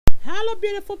Hello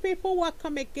beautiful people,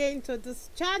 welcome again to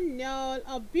this channel.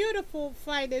 A beautiful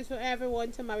Friday to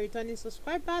everyone, to my returning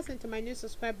subscribers and to my new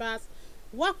subscribers.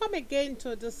 Welcome again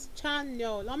to this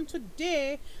channel.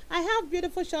 Today I have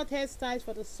beautiful short hairstyles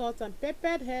for the salt and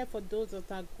peppered hair, for those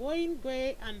that are going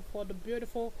gray, and for the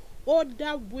beautiful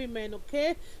older women.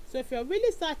 Okay, so if you're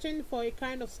really searching for a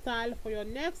kind of style for your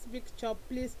next big chop,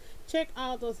 please check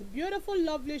out those beautiful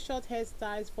lovely short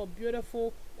hairstyles for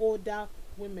beautiful older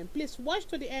women. Please watch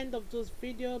to the end of this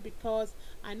video because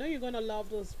I know you're gonna love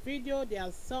this video.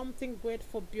 There's something great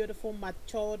for beautiful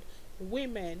matured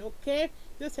women. Okay,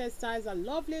 these hairstyles are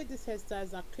lovely, these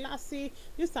hairstyles are classy,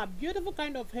 these are beautiful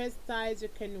kind of hairstyles you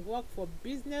can work for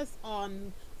business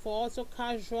on, for also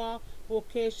casual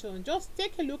occasion. Just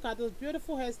take a look at those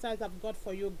beautiful hairstyles I've got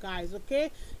for you guys.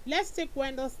 Okay, let's take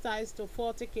Wendel's styles to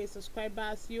 40k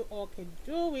subscribers. You all can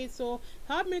do it, so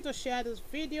help me to share this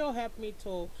video, help me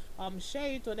to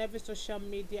share it on every social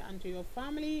media and to your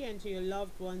family and to your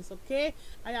loved ones. Okay,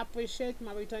 I appreciate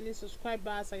my returning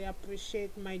subscribers, I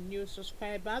appreciate my new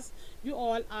subscribers. You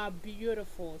all are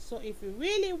beautiful. So if you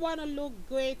really want to look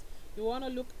great, you want to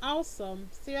look awesome,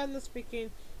 seriously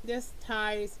speaking, this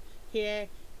styles here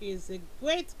is a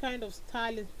great kind of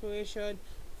style inspiration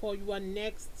for your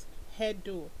next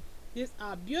hairdo. These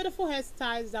are beautiful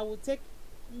hairstyles that will take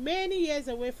many years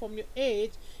away from your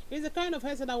age. It's the kind of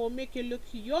hairstyle that will make you look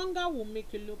younger, will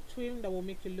make you look trim, that will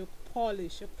make you look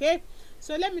polished. Okay,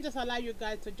 so let me just allow you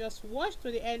guys to just watch to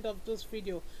the end of this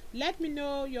video. Let me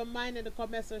know your mind in the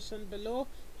comment section below.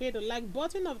 Hit the like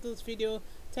button of this video.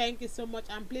 Thank you so much,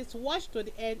 and please watch to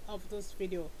the end of this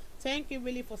video. Thank you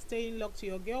really for staying locked to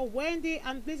your girl Wendy,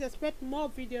 and please expect more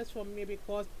videos from me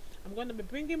because I'm going to be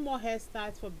bringing more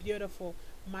hairstyles for beautiful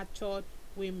matured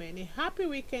women. A happy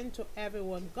weekend to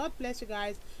everyone. God bless you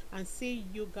guys, and see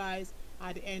you guys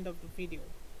at the end of the video.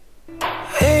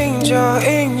 Angel,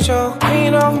 angel,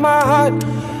 queen of my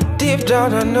heart. Deep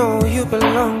down I know you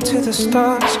belong to the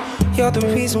stars. You're the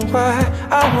reason why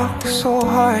I work so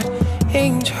hard.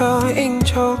 Angel,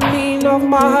 angel, queen of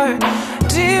my heart.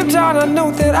 Deep down I know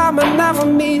that I might never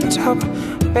meet up,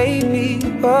 baby,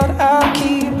 but I'll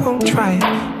keep on trying.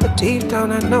 But deep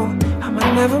down I know I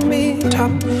might never meet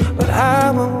up, but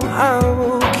I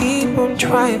will keep on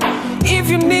trying. If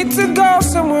you need to go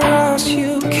somewhere else,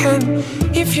 you can.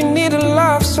 If you need to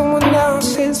love someone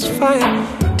else, it's fine.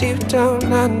 Deep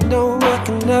down I know I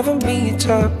can never meet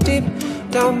up. Deep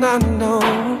down I know.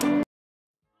 Welcome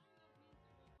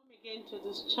again to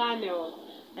this channel.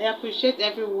 I appreciate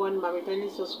everyone, my returning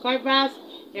subscribers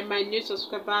and my new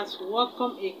subscribers.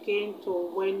 Welcome again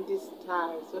to Wendy's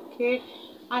Styles. Okay,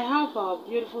 I have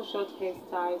beautiful short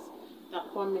hairstyles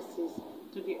that promises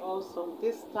to be awesome.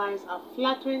 These styles are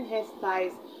flattering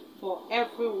hairstyles for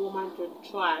every woman to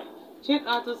try. Check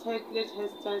out those latest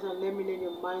hairstyles and let me know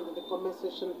your mind in the comment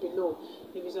section below.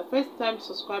 If it's your first time to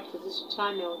subscribe to this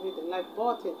channel, hit the like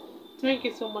button. Thank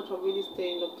you so much for really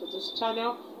staying up to this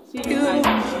channel. See you guys.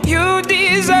 You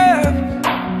deserve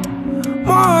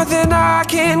more than I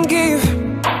can give.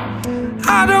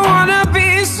 I don't wanna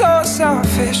be so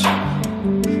selfish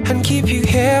and keep you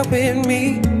here with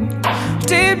me.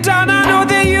 Deep down I know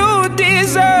that you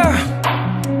deserve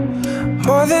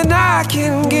more than I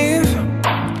can give.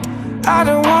 I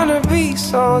don't wanna be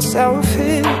so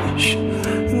selfish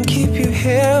and keep you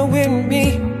here with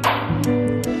me.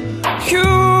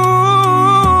 You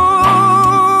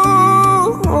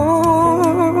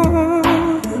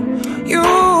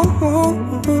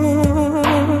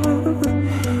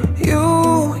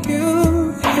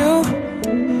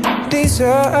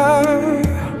deserve.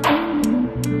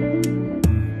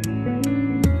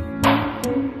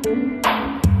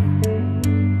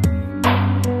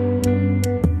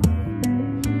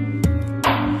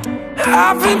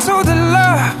 I've been told that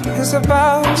love is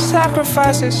about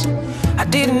sacrifices. I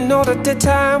didn't know that the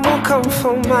time will come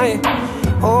for mine.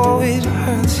 Oh, it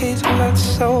hurts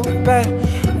so bad.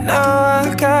 Now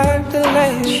I gotta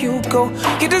let you go.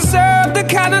 You deserve the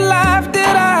kind of life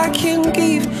that I can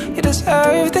give. You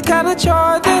deserve the kind of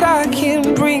joy that I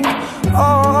can bring. Oh,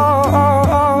 oh,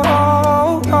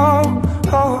 oh, oh,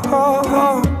 oh, oh,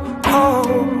 oh, oh.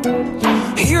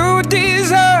 You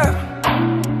deserve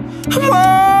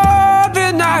more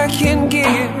than I can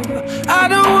give. I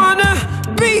don't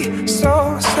wanna be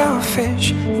so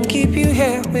selfish and keep you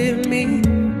here with me.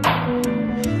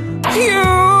 You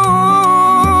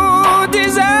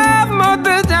deserve more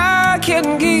than I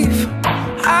can give.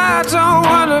 I don't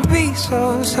wanna be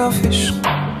so selfish.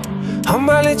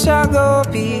 I'ma let y'all go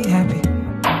be happy.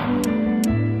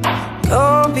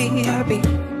 Go be happy.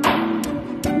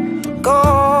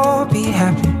 Go be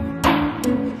happy.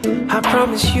 I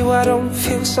promise you I don't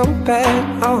feel so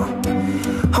bad. Oh,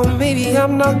 Or maybe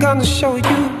I'm not gonna show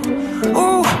you.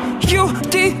 Ooh, you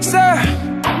deserve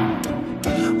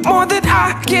more than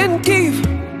I can give.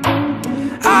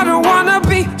 I don't wanna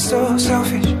be so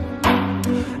selfish.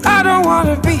 I don't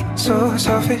wanna be so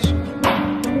selfish.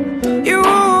 You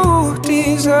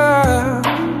deserve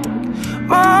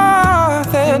more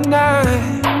than I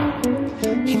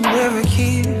can never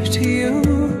give to you.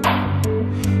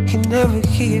 Can never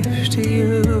give to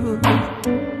you.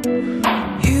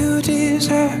 You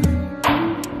deserve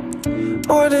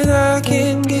more than I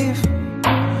can give.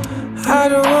 I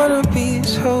don't wanna be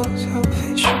so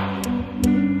selfish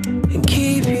and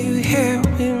keep you here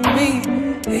with me.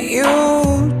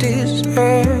 You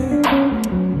deserve.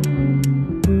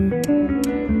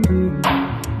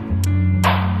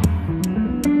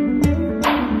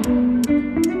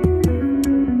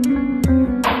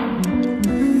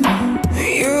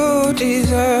 You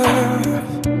deserve.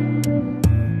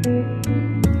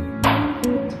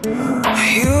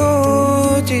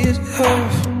 You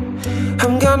deserve.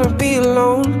 I'm gonna be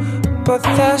alone, but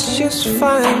that's just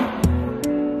fine.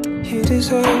 You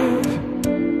deserve.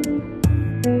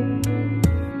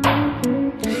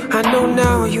 I know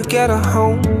now you get a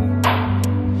home,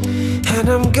 and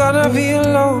I'm gonna be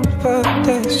alone, but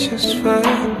that's just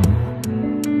fine.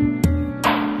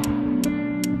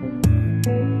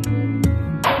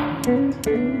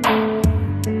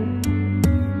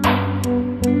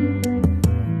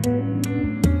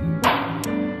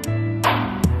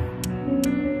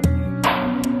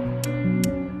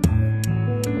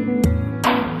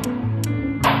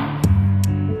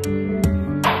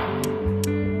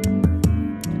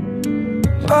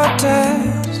 But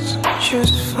that's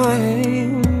just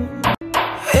fine.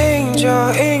 Angel,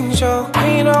 angel,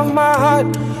 queen of my heart.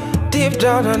 Deep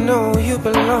down I know you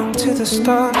belong to the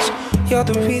stars. You're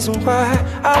the reason why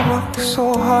I work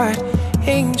so hard.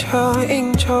 Angel,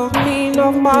 angel, queen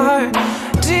of my heart.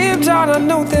 Deep down I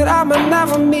know that I might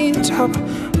never meet up,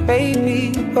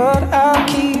 baby, but I'll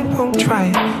keep on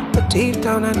trying. But deep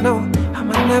down I know I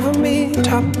might never meet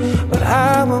up, but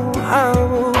I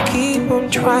will keep on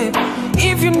trying.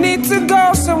 If you need to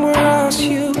go somewhere else,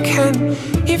 you can.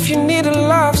 If you need to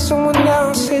love someone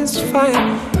else, it's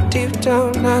fine. Deep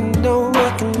down I know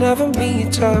I can never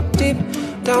meet up. Deep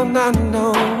down I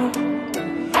know.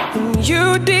 And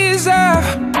you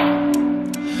deserve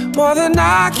more than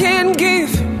I can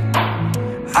give.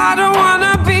 I don't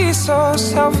wanna be so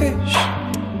selfish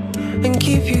and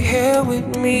keep you here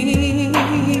with me.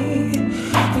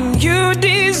 And you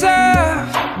deserve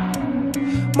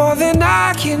more than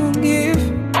I can give.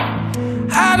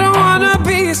 I don't wanna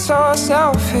be so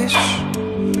selfish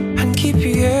and keep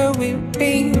you here with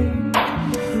me.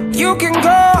 You can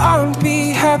go and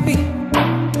be happy.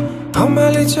 I'ma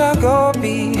let you go,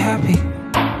 be happy.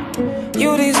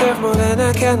 You deserve more than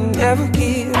I can ever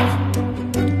give.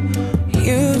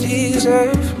 You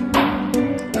deserve.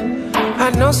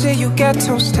 I know, say you get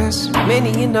toasters,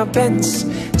 many in a Benz.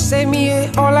 Say me,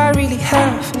 all I really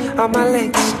have are my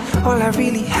legs. All I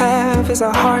really have is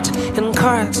a heart and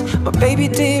cards. But baby,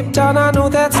 deep down I know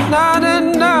that's not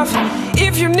enough.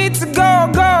 If you need to go,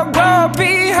 go, go,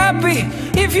 be happy.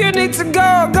 If you need to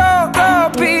go, go,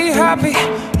 go, be happy.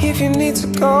 If you need to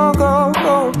go, go,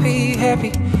 go, be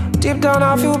happy. Deep down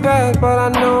I feel bad, but I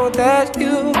know that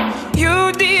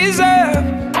you deserve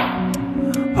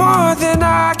more than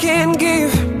I can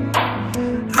give.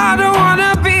 I don't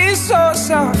wanna be so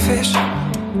selfish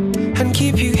and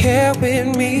keep you here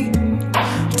with me.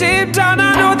 Deep down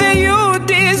I know that you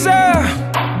deserve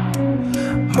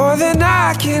more than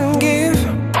I can give.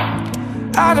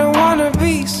 I don't wanna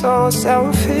be so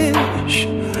selfish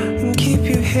and keep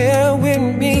you here with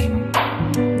me.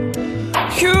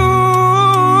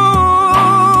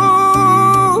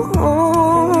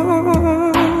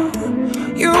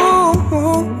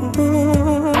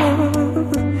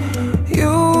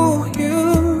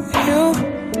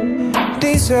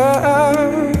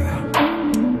 Deserve.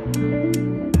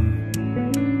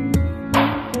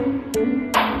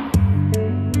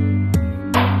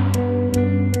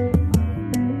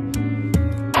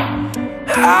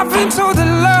 I've been told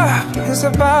that love is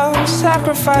about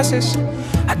sacrifices.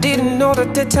 I didn't know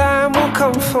that the time will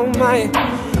come for mine.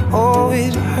 Oh,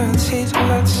 it hurts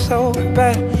so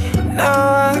bad.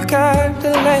 Now I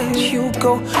gotta let you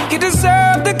go. You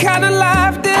deserve the kind of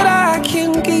life that I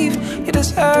can give. You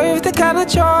deserve the kind of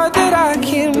joy that I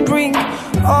can bring. Oh,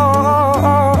 oh,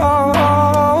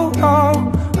 oh, oh,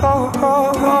 oh,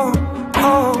 oh, oh,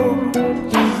 oh.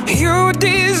 You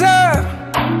deserve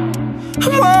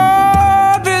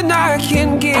more than I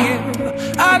can give.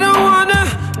 I don't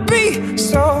wanna be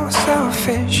so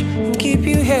selfish and keep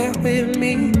you here with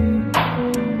me.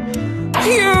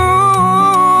 You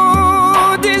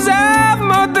deserve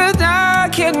more than I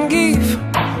can give.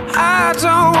 I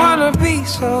don't wanna be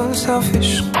so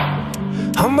selfish.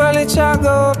 I'ma let y'all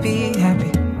go be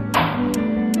happy.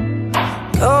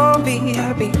 Go be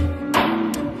happy.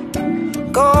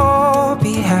 Go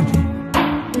be happy.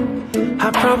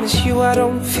 I promise you I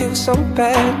don't feel so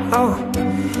bad. Oh,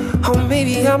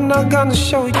 maybe I'm not gonna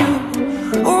show you.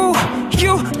 Oh,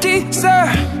 you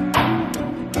deserve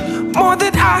more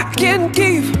than I can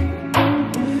give.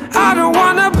 I don't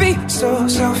wanna be so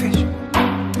selfish.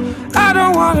 I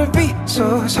don't wanna be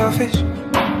so selfish.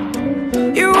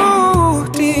 You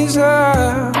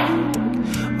deserve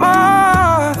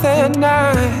more than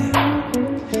I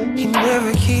can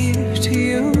never give to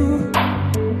you.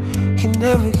 Can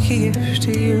never give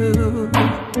to you.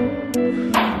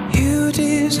 You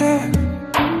deserve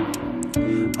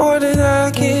more than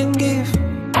I can give.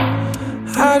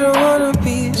 I don't wanna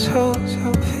be so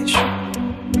selfish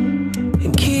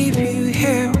and keep you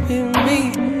here with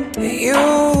me.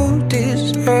 You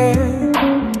deserve.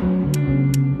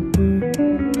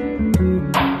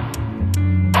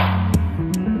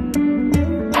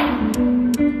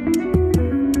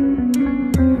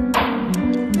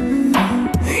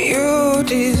 You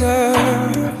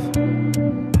deserve.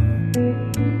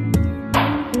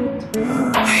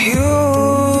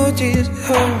 You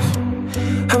deserve.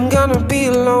 I'm gonna be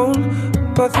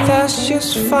alone, but that's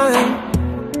just fine.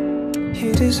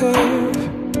 You deserve.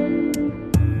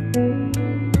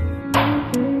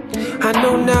 I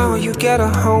know now you get a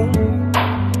home,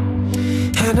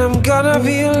 and I'm gonna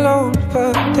be alone,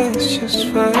 but that's just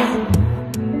fine.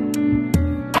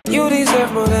 You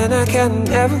deserve more than I can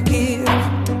ever give.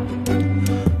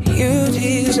 You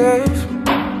deserve.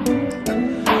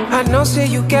 I know, say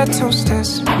you get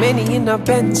toasters, many in the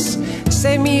Benz.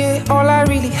 Say me, all I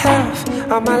really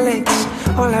have are my legs.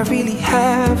 All I really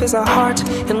have is a heart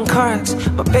and cards.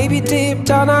 But baby, deep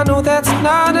down I know that's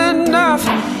not enough.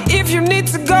 If you need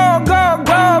to go, go,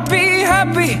 go, be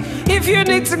happy. If you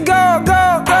need to go,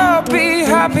 go, go, be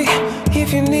happy.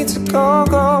 If you need to go,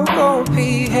 go, go,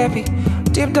 be happy.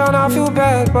 Deep down I feel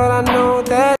bad, but I know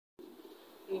that.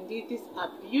 Indeed, these are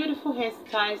beautiful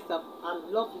hairstyles that are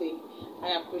lovely.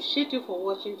 I appreciate you for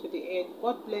watching to the end.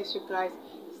 God bless you guys.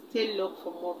 Stay locked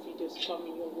for more videos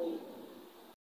coming your way.